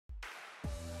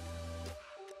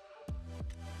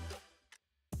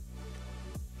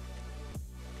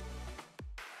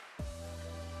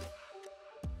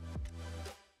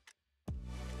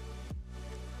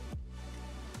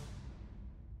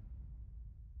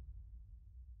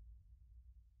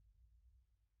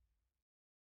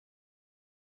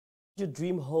Your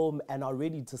dream home and are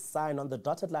ready to sign on the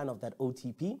dotted line of that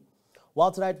OTP?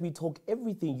 Well, tonight we talk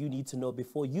everything you need to know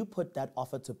before you put that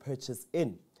offer to purchase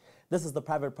in. This is the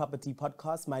Private Property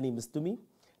Podcast. My name is Tumi.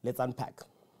 Let's unpack.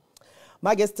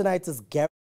 My guest tonight is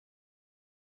Gareth,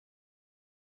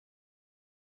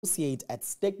 associate at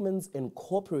Stegmanns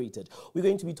Incorporated. We're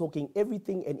going to be talking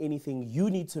everything and anything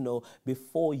you need to know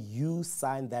before you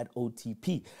sign that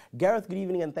OTP. Gareth, good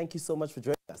evening and thank you so much for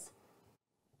joining us.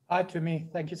 Hi, Tumi.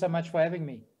 Thank you so much for having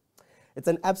me. It's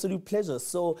an absolute pleasure.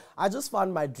 So I just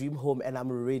found my dream home and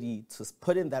I'm ready to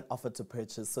put in that offer to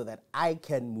purchase so that I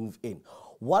can move in.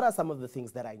 What are some of the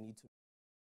things that I need to do?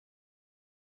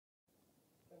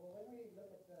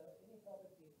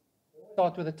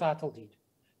 Start with the title deed.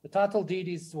 The title deed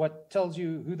is what tells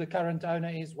you who the current owner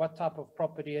is, what type of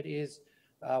property it is,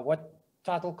 what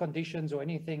title conditions or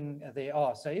anything there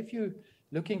are. So if you're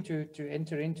looking to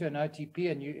enter into an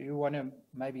OTP and you want to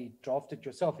maybe draft it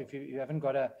yourself, if you haven't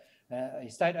got a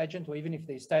estate agent, or even if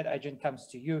the estate agent comes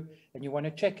to you and you want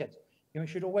to check it, you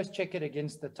should always check it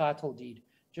against the title deed,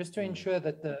 just to ensure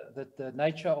that the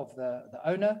nature of the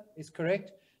owner is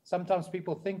correct. Sometimes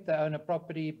people think they own a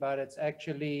property, but it's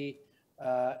actually,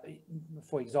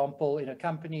 for example, in a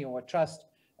company or a trust,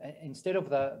 instead of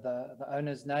the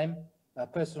owner's name,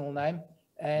 personal name,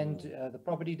 and the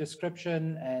property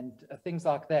description and things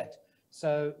like that.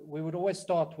 So we would always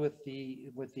start with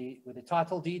the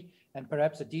title deed and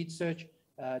perhaps a deed search,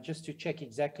 just to check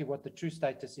exactly what the true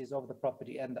status is of the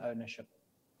property and the ownership.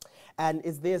 And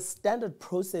is there a standard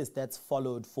process that's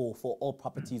followed for all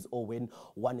properties, or when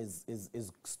one is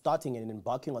starting and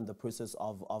embarking on the process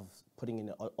of putting in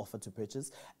an offer to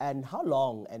purchase? And how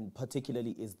long and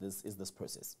particularly is this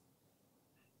process?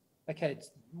 Okay,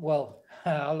 well,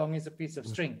 how long is a piece of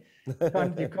string? You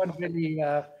can't really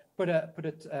put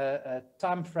a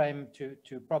time frame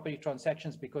to property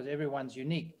transactions because everyone's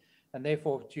unique. And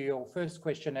therefore, to your first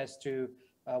question as to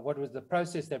what was the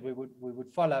process that we would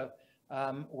follow,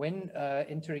 when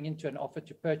entering into an offer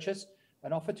to purchase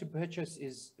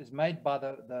is made by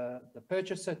the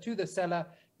purchaser to the seller.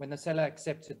 When the seller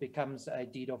accepts, it becomes a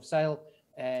deed of sale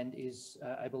and is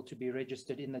able to be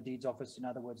registered in the deeds office. In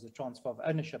other words, the transfer of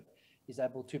ownership is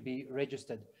able to be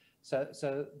registered.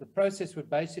 So the process would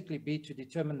basically be to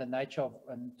determine the nature of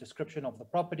and description of the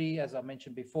property, as I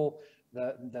mentioned before,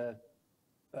 the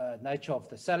nature of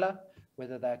the seller,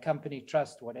 whether they're a company,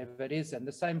 trust, whatever it is, and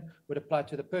the same would apply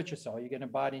to the purchaser. Are you going to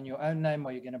buy it in your own name, or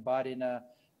are you going to buy it in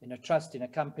a trust, in a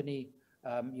company?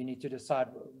 You need to decide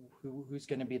who's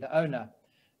going to be the owner.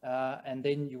 And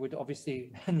then you would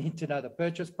obviously need to know the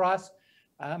purchase price.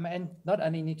 And not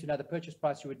only need to know the purchase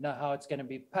price, you would know how it's going to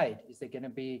be paid. Is there going to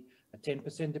be a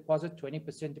 10% deposit,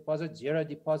 20% deposit, zero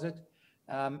deposit?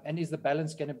 And is the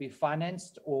balance going to be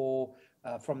financed or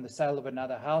from the sale of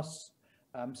another house?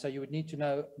 So you would need to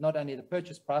know not only the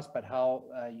purchase price, but how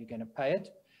you're going to pay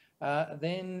it.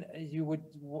 Then you would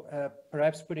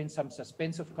perhaps put in some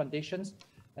suspensive conditions.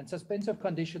 And suspensive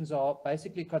conditions are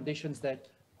basically conditions that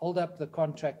hold up the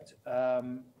contract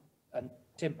and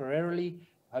temporarily,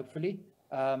 hopefully,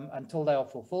 until they are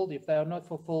fulfilled. If they are not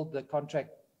fulfilled, the contract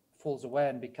falls away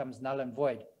and becomes null and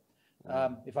void.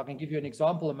 If I can give you an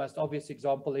example, the most obvious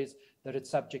example is that it's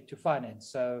subject to finance.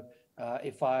 So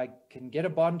if I can get a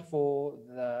bond for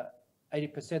the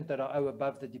 80% that I owe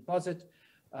above the deposit,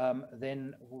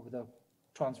 then the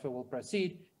transfer will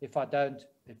proceed. If I don't,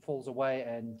 it falls away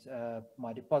and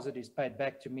my deposit is paid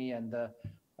back to me, and the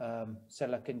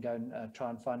seller can go and try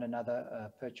and find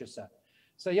another purchaser.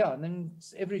 So yeah, and then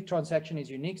every transaction is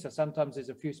unique. So sometimes there's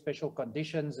a few special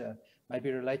conditions,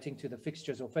 maybe relating to the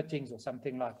fixtures or fittings or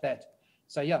something like that.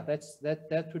 So yeah,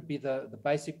 that would be the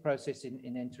basic process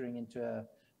in entering into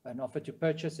an offer to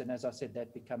purchase. And as I said,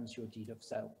 that becomes your deed of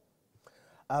sale.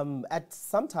 At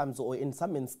sometimes, or in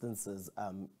some instances,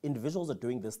 individuals are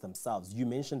doing this themselves. You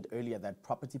mentioned earlier that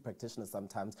property practitioners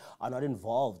sometimes are not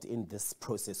involved in this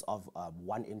process of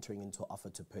one entering into offer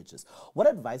to purchase. What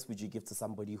advice would you give to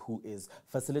somebody who is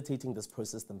facilitating this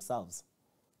process themselves?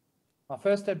 My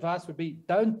first advice would be,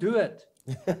 don't do it.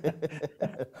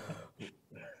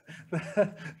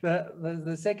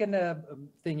 The second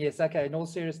thing, yes, okay, in all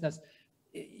seriousness,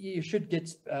 you should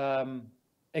get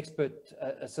expert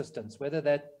assistance, whether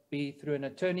that be through an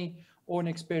attorney or an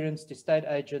experienced estate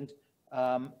agent.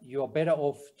 You're better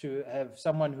off to have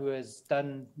someone who has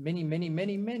done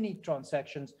many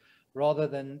transactions rather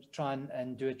than try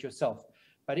and do it yourself.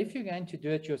 But if you're going to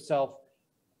do it yourself,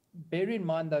 bear in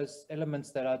mind those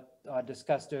elements that I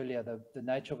discussed earlier, the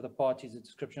nature of the parties, the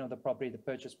description of the property, the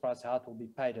purchase price, how it will be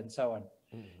paid, and so on.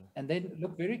 And then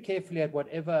look very carefully at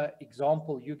whatever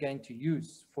example you're going to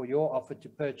use for your offer to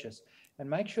purchase. and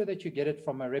make sure that you get it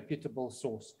from a reputable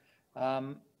source.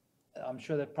 I'm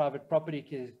sure that private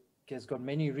property has got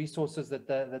many resources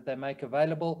that they make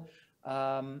available,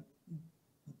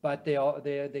 but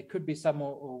there could be some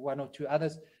or one or two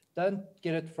others. Don't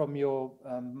get it from your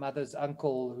mother's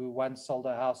uncle who once sold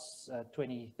a house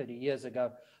 20, 30 years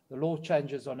ago. The law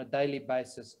changes on a daily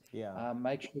basis. Yeah.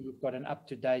 Make sure you've got an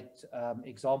up-to-date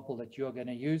example that you're going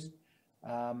to use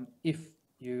if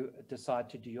you decide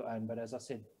to do your own. But as I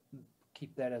said,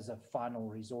 keep that as a final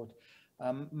resort.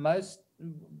 Most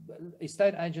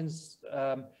estate agents,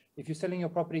 if you're selling your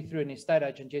property through an estate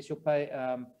agent, yes, you'll pay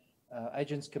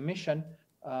agent's commission,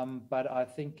 but I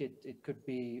think it could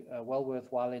be well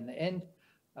worthwhile in the end.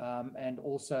 And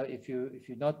also, if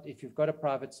you've got a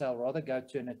private sale, rather go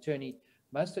to an attorney.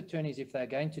 Most attorneys, if they're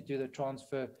going to do the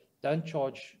transfer, don't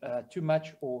charge too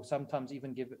much, or sometimes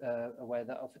even give away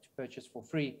the offer to purchase for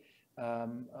free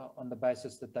on the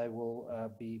basis that they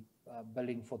will be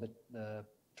billing for the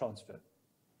transfer.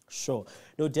 Sure.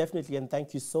 No, definitely. And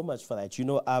thank you so much for that. You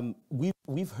know,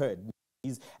 we've heard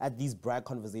at these brag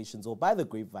conversations or by the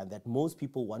grapevine that most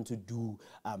people want to do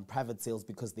private sales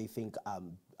because they think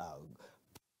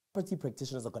property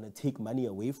practitioners are going to take money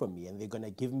away from me and they're going to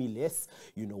give me less.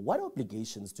 You know, what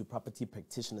obligations do property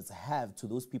practitioners have to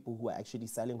those people who are actually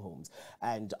selling homes?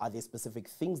 And are there specific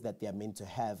things that they are meant to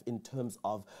have in terms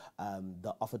of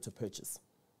the offer to purchase?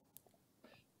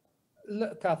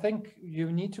 Look, I think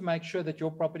you need to make sure that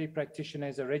your property practitioner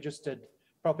is a registered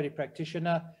property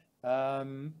practitioner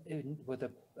with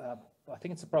a, I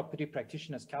think it's a Property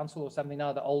Practitioners Council or something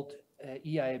now, the old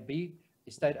EAB,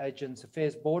 Estate Agents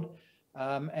Affairs Board.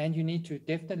 And you need to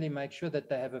definitely make sure that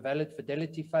they have a valid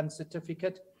Fidelity Fund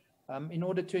certificate in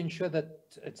order to ensure that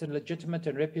it's a legitimate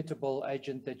and reputable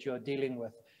agent that you're dealing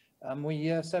with. We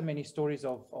hear so many stories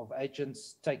of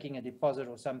agents taking a deposit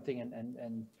or something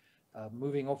and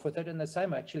moving off with it, and the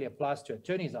same actually applies to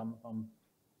attorneys. I'm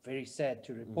very sad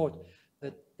to report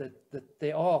that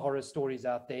there are horror stories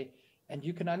out there, and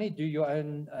you can only do your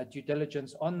own due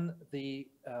diligence on the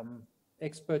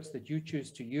experts that you choose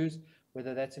to use,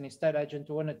 whether that's an estate agent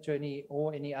or an attorney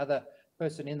or any other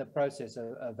person in the process,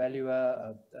 a valuer,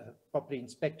 a property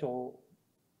inspector,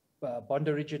 bond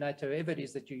originator, whoever it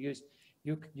is that you use.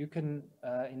 You can,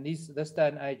 in this day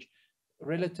and age,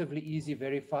 relatively easy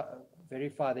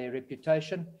verify their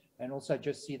reputation, and also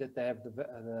just see that they have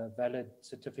the valid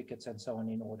certificates and so on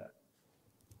in order.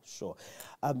 Sure.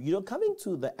 You know, coming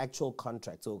to the actual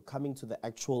contract, or coming to the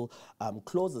actual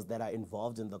clauses that are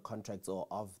involved in the contracts or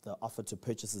of the offer to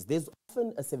purchases, there's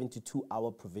often a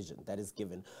 72-hour provision that is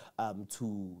given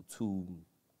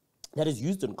that is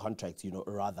used in contracts, you know,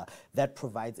 rather, that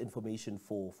provides information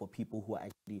for people who are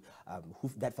actually,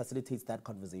 that facilitates that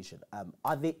conversation.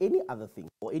 Are there any other things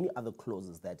or any other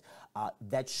clauses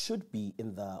that should be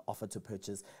in the offer to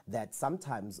purchase that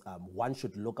sometimes one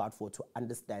should look out for to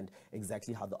understand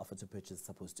exactly how the offer to purchase is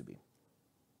supposed to be?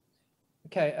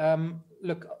 Okay,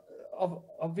 look,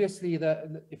 obviously,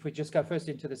 if we just go first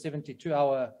into the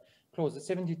 72-hour clause,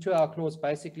 the 72-hour clause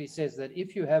basically says that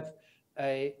if you have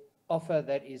a offer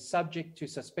that is subject to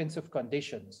suspensive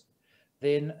conditions,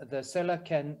 then the seller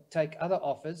can take other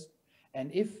offers,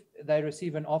 and if they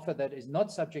receive an offer that is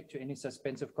not subject to any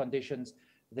suspensive conditions,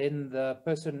 then the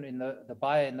person the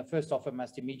buyer in the first offer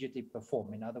must immediately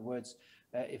perform. In other words,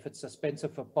 if it's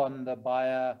suspensive upon the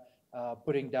buyer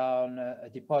putting down a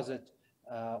deposit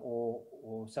or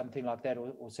something like that,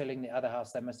 or selling the other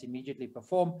house, they must immediately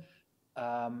perform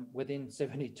within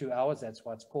 72 hours. That's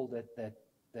why it's called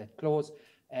that clause.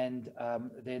 And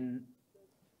then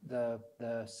the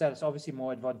seller, it's obviously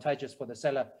more advantageous for the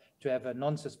seller to have a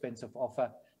non-suspensive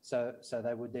offer, so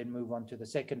they would then move on to the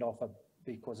second offer,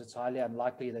 because it's highly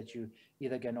unlikely that you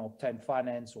either going to obtain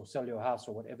finance or sell your house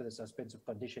or whatever the suspensive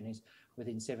condition is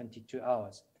within 72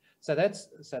 hours. So that's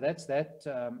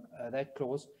that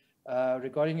clause.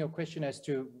 Regarding your question as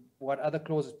to what other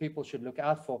clauses people should look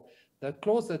out for, the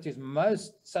clause that is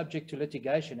most subject to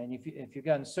litigation, and if you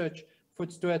go and search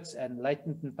footsteps and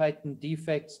latent and patent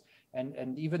defects,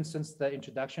 and even since the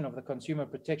introduction of the Consumer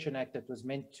Protection Act that was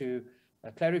meant to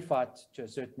clarify it to a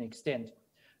certain extent,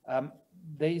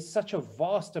 there is such a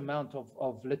vast amount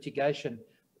of litigation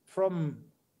from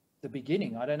the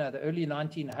beginning, I don't know, the early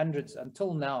 1900s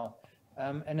until now,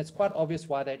 and it's quite obvious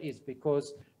why that is,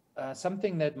 because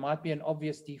something that might be an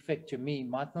obvious defect to me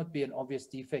might not be an obvious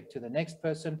defect to the next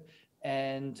person,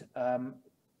 and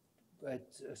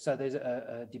so there's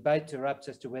a debate erupts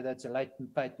as to whether it's a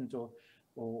latent patent or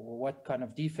what kind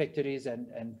of defect it is,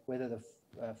 and whether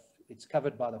it's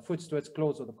covered by the Footstewards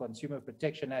Clause or the Consumer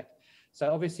Protection Act.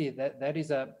 So obviously that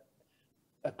is a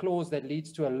clause that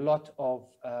leads to a lot of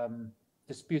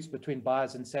disputes between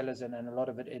buyers and sellers, and a lot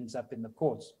of it ends up in the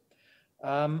courts.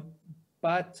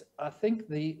 But I think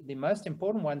the most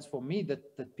important ones for me that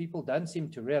people don't seem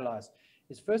to realize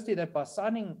is firstly that by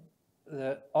signing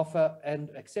the offer and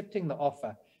accepting the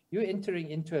offer, you're entering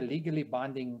into a legally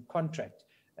binding contract.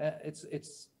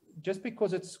 It's just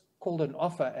because it's called an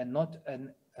offer and not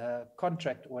a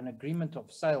contract or an agreement of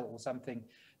sale or something,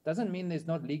 doesn't mean there's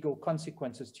not legal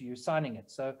consequences to you signing it.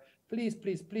 So please,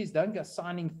 please, please don't go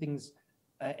signing things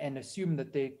and assume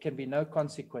that there can be no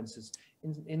consequences.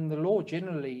 In the law,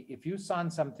 generally, if you sign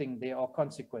something, there are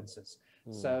consequences.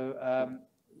 So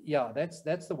yeah,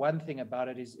 that's the one thing about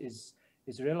it is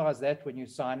realize that when you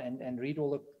sign and read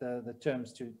all the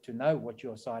terms to know what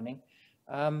you're signing.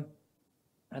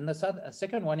 And the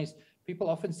second one is people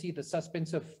often see the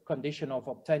suspensive condition of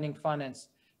obtaining finance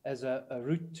as a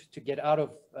route to get out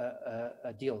of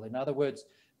a deal. In other words,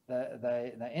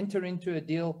 they enter into a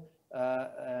deal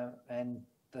and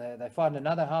they find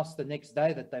another house the next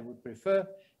day that they would prefer,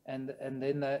 and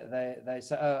then they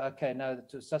say, oh, okay, no,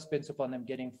 it's suspensive on them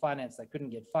getting finance. They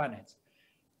couldn't get finance.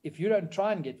 If you don't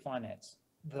try and get finance,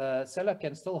 the seller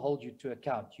can still hold you to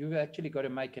account. You've actually got to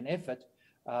make an effort.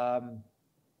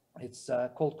 It's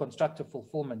called constructive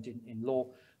fulfillment in law,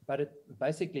 but it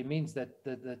basically means that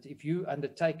if you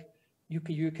undertake,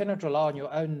 you cannot rely on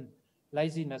your own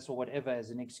laziness or whatever as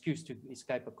an excuse to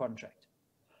escape a contract.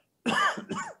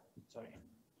 Sorry.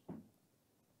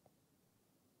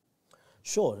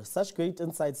 Sure, such great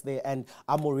insights there, and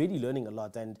I'm already learning a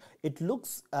lot. And it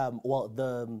looks well,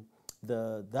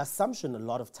 the assumption a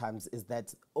lot of times is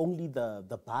that only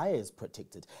the buyer is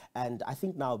protected. And I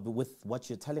think now with what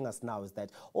you're telling us now is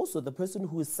that also the person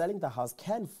who is selling the house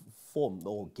can form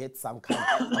or get some kind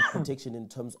of protection in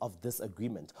terms of this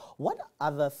agreement. What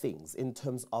other things in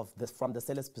terms of this, from the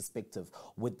seller's perspective,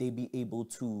 would they be able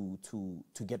to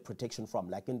get protection from,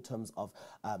 like in terms of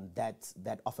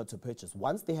that offer to purchase?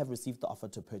 Once they have received the offer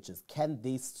to purchase, can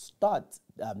they start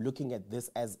looking at this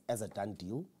as a done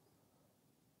deal?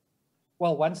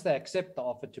 Well, once they accept the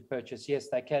offer to purchase, yes,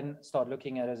 they can start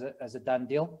looking at it as a done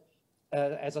deal.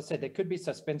 As I said, there could be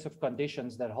suspensive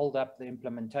conditions that hold up the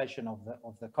implementation of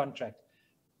the contract.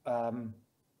 And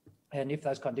if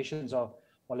those conditions are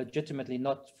legitimately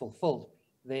not fulfilled,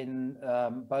 then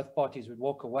both parties would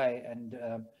walk away. And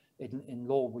in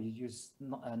law, we use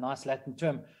a nice Latin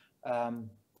term,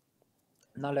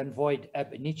 null and void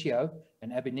ab initio,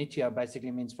 and ab initio basically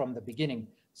means from the beginning.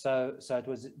 So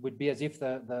it would be as if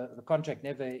the contract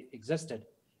never existed,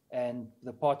 and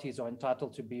the parties are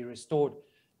entitled to be restored.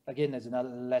 Again, there's another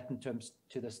Latin term,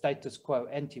 to the status quo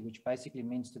ante, which basically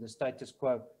means to the status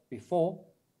quo before.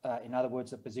 In other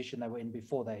words, the position they were in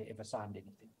before they ever signed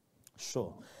anything.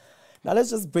 Sure. Now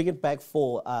let's just bring it back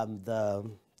for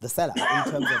the seller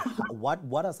in terms of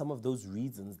what are some of those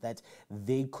reasons that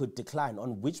they could decline.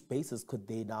 On which basis could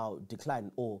they now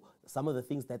decline, or some of the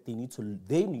things that they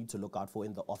need to look out for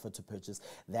in the offer to purchase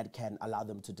that can allow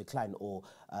them to decline or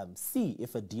see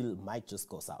if a deal might just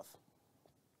go south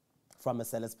from a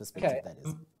seller's perspective. Okay. That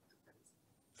is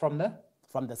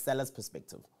from the seller's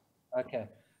perspective. Okay.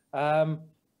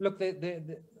 Look,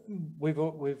 we've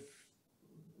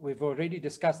already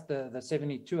discussed the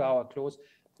 72-hour clause.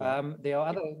 There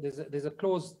are there's a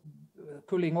clause,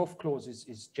 cooling off clause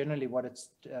is generally what it's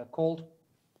called,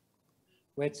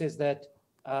 where it says that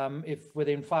if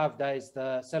within 5 days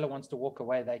the seller wants to walk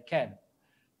away, they can.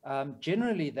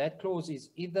 Generally, that clause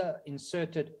is either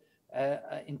inserted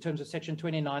in terms of Section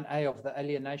 29A of the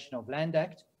Alienation of Land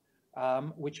Act,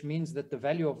 which means that the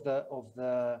value of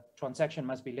the transaction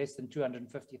must be less than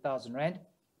 250,000 Rand.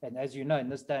 And as you know, in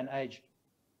this day and age,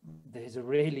 there's a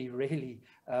really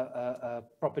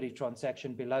property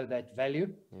transaction below that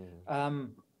value. Or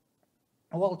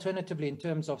alternatively, in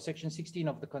terms of Section 16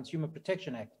 of the Consumer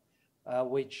Protection Act,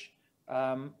 which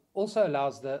also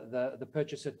allows the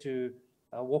purchaser to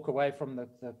walk away from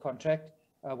the contract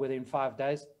within 5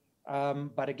 days.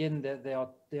 But again, there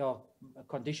are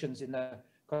conditions in the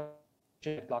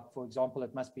contract, like, for example,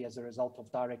 it must be as a result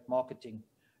of direct marketing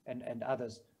and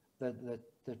others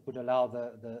that would allow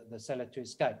the seller to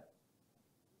escape.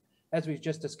 As we've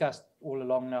just discussed all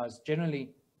along now, is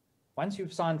generally, once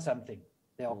you've signed something,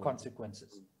 there are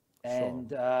consequences.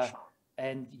 And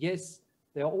and yes,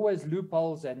 there are always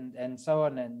loopholes and so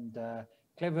on, and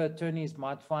clever attorneys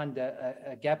might find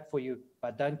a gap for you,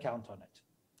 but don't count on it.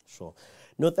 Sure.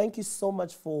 No, thank you so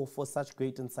much for such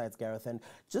great insights, Gareth. And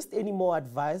just any more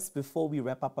advice before we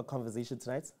wrap up our conversation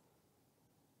tonight?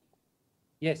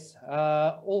 Yes,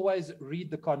 always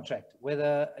read the contract,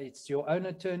 whether it's your own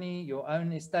attorney, your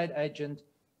own estate agent,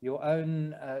 your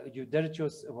own, you did it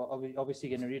yourself, well, obviously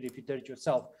you're going to read it if you did it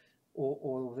yourself,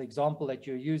 or the example that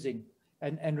you're using,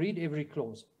 and read every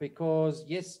clause, because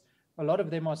yes, a lot of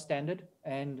them are standard.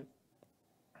 And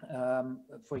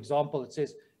for example, it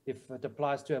says if it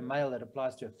applies to a male, it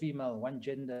applies to a female, one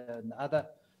gender and the other.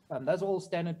 Those are all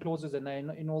standard clauses, and they're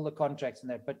in all the contracts and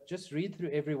that. But just read through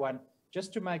everyone,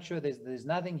 just to make sure there's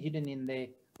nothing hidden in there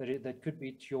that could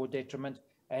be to your detriment.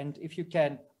 And if you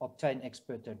can, obtain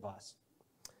expert advice.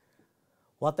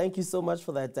 Well, thank you so much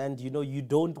for that. And you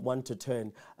don't want to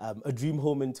turn a dream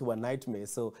home into a nightmare.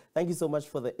 So thank you so much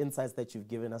for the insights that you've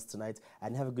given us tonight,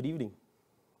 and have a good evening.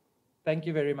 Thank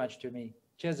you very much to me.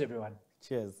 Cheers, everyone.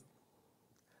 Cheers.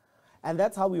 And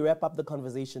that's how we wrap up the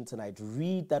conversation tonight.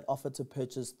 Read that offer to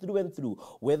purchase through and through,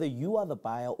 whether you are the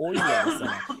buyer or you are the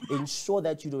seller. Ensure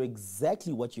that you know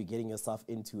exactly what you're getting yourself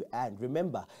into. And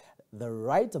remember, the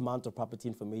right amount of property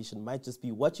information might just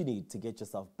be what you need to get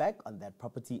yourself back on that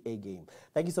property A game.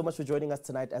 Thank you so much for joining us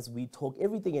tonight as we talk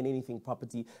everything and anything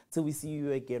property. Till we see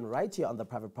you again right here on the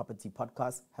Private Property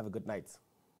Podcast. Have a good night.